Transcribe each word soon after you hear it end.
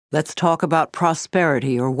Let's talk about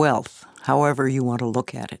prosperity or wealth, however you want to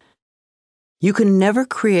look at it. You can never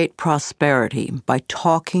create prosperity by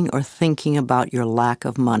talking or thinking about your lack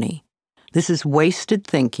of money. This is wasted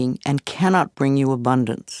thinking and cannot bring you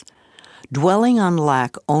abundance. Dwelling on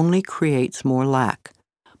lack only creates more lack.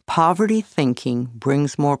 Poverty thinking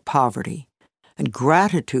brings more poverty, and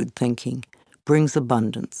gratitude thinking brings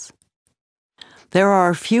abundance. There are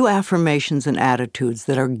a few affirmations and attitudes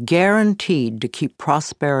that are guaranteed to keep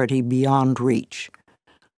prosperity beyond reach.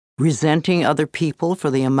 Resenting other people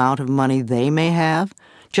for the amount of money they may have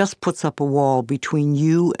just puts up a wall between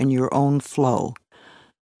you and your own flow.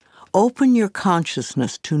 Open your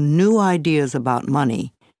consciousness to new ideas about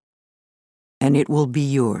money, and it will be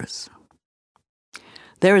yours.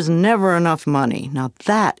 There is never enough money. Now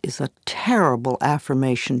that is a terrible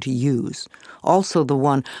affirmation to use. Also the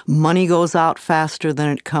one, money goes out faster than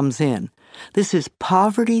it comes in. This is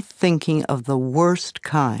poverty thinking of the worst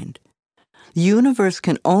kind. The universe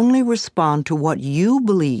can only respond to what you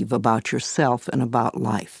believe about yourself and about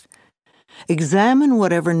life. Examine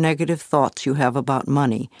whatever negative thoughts you have about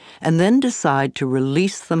money, and then decide to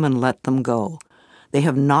release them and let them go. They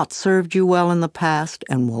have not served you well in the past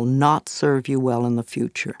and will not serve you well in the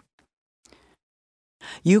future.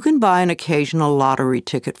 You can buy an occasional lottery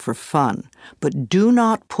ticket for fun, but do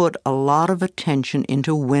not put a lot of attention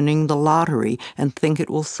into winning the lottery and think it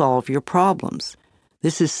will solve your problems.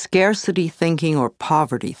 This is scarcity thinking or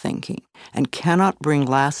poverty thinking and cannot bring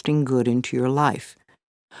lasting good into your life.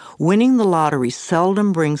 Winning the lottery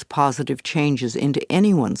seldom brings positive changes into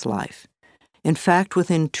anyone's life. In fact,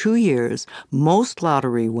 within 2 years, most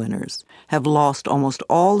lottery winners have lost almost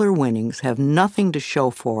all their winnings, have nothing to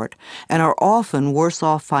show for it, and are often worse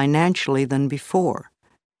off financially than before.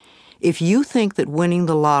 If you think that winning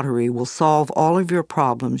the lottery will solve all of your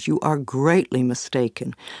problems, you are greatly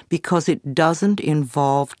mistaken, because it doesn't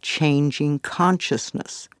involve changing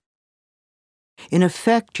consciousness. In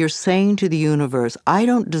effect, you're saying to the universe, I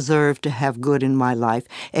don't deserve to have good in my life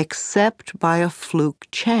except by a fluke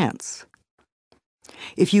chance.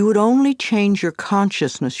 If you would only change your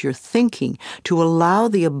consciousness, your thinking, to allow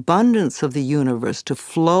the abundance of the universe to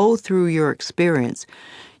flow through your experience,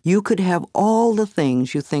 you could have all the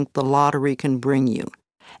things you think the lottery can bring you.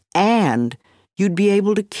 And you'd be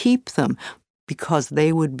able to keep them because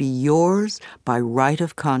they would be yours by right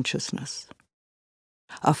of consciousness.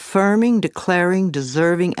 Affirming, declaring,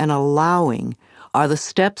 deserving, and allowing are the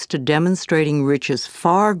steps to demonstrating riches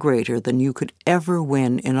far greater than you could ever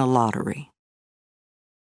win in a lottery.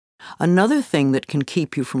 Another thing that can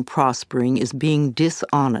keep you from prospering is being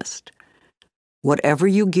dishonest. Whatever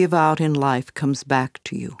you give out in life comes back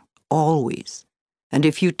to you, always. And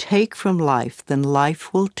if you take from life, then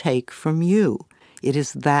life will take from you. It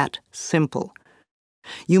is that simple.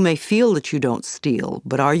 You may feel that you don't steal,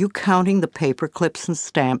 but are you counting the paper clips and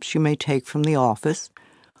stamps you may take from the office?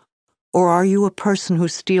 Or are you a person who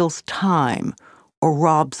steals time, or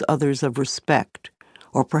robs others of respect,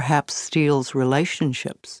 or perhaps steals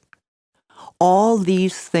relationships? All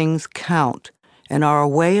these things count and are a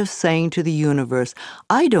way of saying to the universe,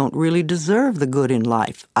 I don't really deserve the good in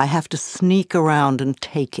life. I have to sneak around and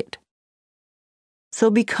take it. So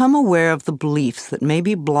become aware of the beliefs that may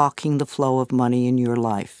be blocking the flow of money in your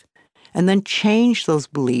life, and then change those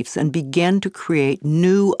beliefs and begin to create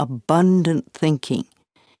new, abundant thinking.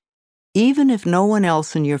 Even if no one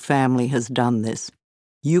else in your family has done this,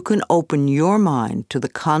 you can open your mind to the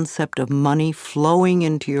concept of money flowing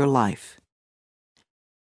into your life.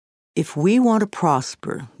 If we want to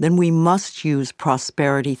prosper, then we must use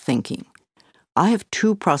prosperity thinking. I have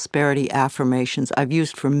 2 prosperity affirmations I've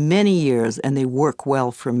used for many years, and they work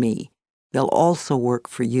well for me. They'll also work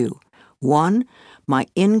for you. 1, my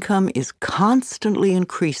income is constantly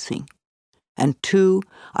increasing. And 2,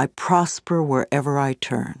 I prosper wherever I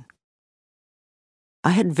turn.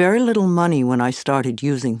 I had very little money when I started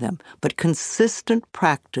using them, but consistent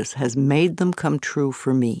practice has made them come true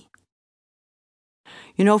for me.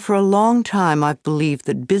 You know, for a long time I've believed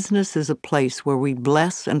that business is a place where we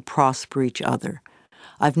bless and prosper each other.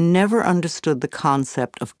 I've never understood the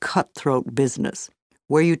concept of cutthroat business,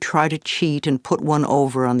 where you try to cheat and put one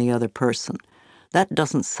over on the other person. That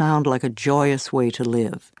doesn't sound like a joyous way to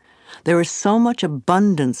live. There is so much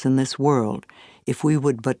abundance in this world if we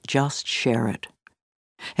would but just share it.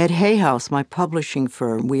 At Hay House, my publishing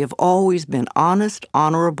firm, we have always been honest,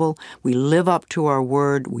 honorable, we live up to our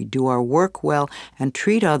word, we do our work well, and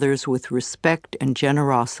treat others with respect and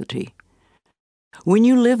generosity. When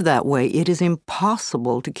you live that way, it is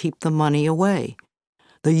impossible to keep the money away.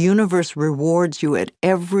 The universe rewards you at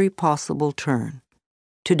every possible turn.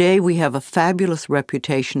 Today we have a fabulous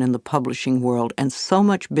reputation in the publishing world and so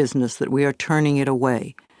much business that we are turning it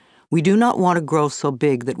away. We do not want to grow so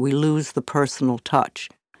big that we lose the personal touch.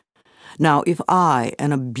 Now, if I,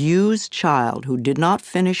 an abused child who did not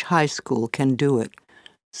finish high school, can do it,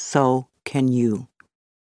 so can you.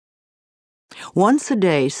 Once a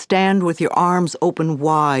day, stand with your arms open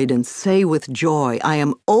wide and say with joy, I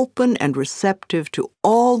am open and receptive to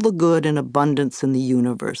all the good and abundance in the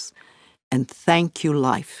universe, and thank you,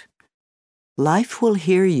 life. Life will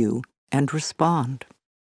hear you and respond.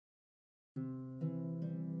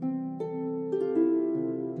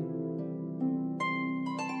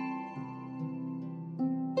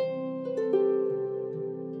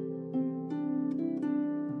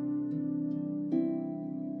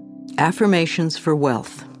 Affirmations for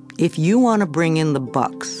wealth. If you want to bring in the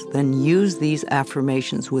bucks, then use these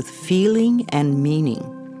affirmations with feeling and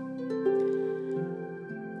meaning.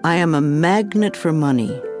 I am a magnet for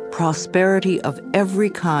money. Prosperity of every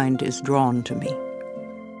kind is drawn to me.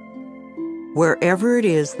 Wherever it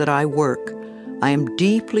is that I work, I am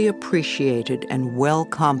deeply appreciated and well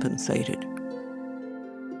compensated.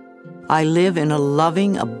 I live in a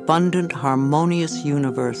loving, abundant, harmonious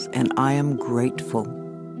universe, and I am grateful.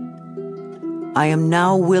 I am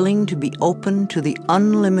now willing to be open to the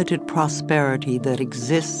unlimited prosperity that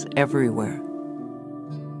exists everywhere.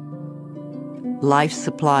 Life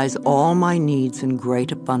supplies all my needs in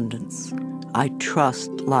great abundance. I trust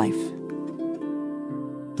life.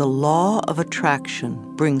 The law of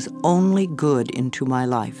attraction brings only good into my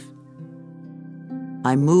life.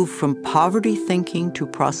 I move from poverty thinking to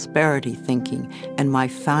prosperity thinking, and my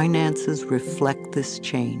finances reflect this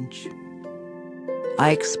change. I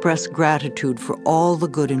express gratitude for all the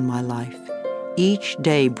good in my life. Each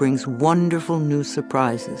day brings wonderful new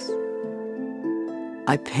surprises.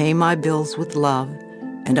 I pay my bills with love,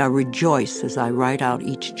 and I rejoice as I write out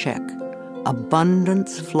each check.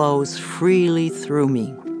 Abundance flows freely through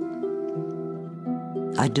me.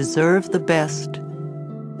 I deserve the best,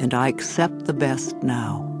 and I accept the best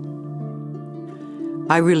now.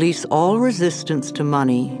 I release all resistance to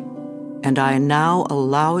money, and I now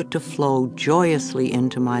allow it to flow joyously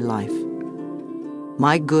into my life.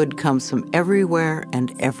 My good comes from everywhere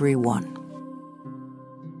and everyone.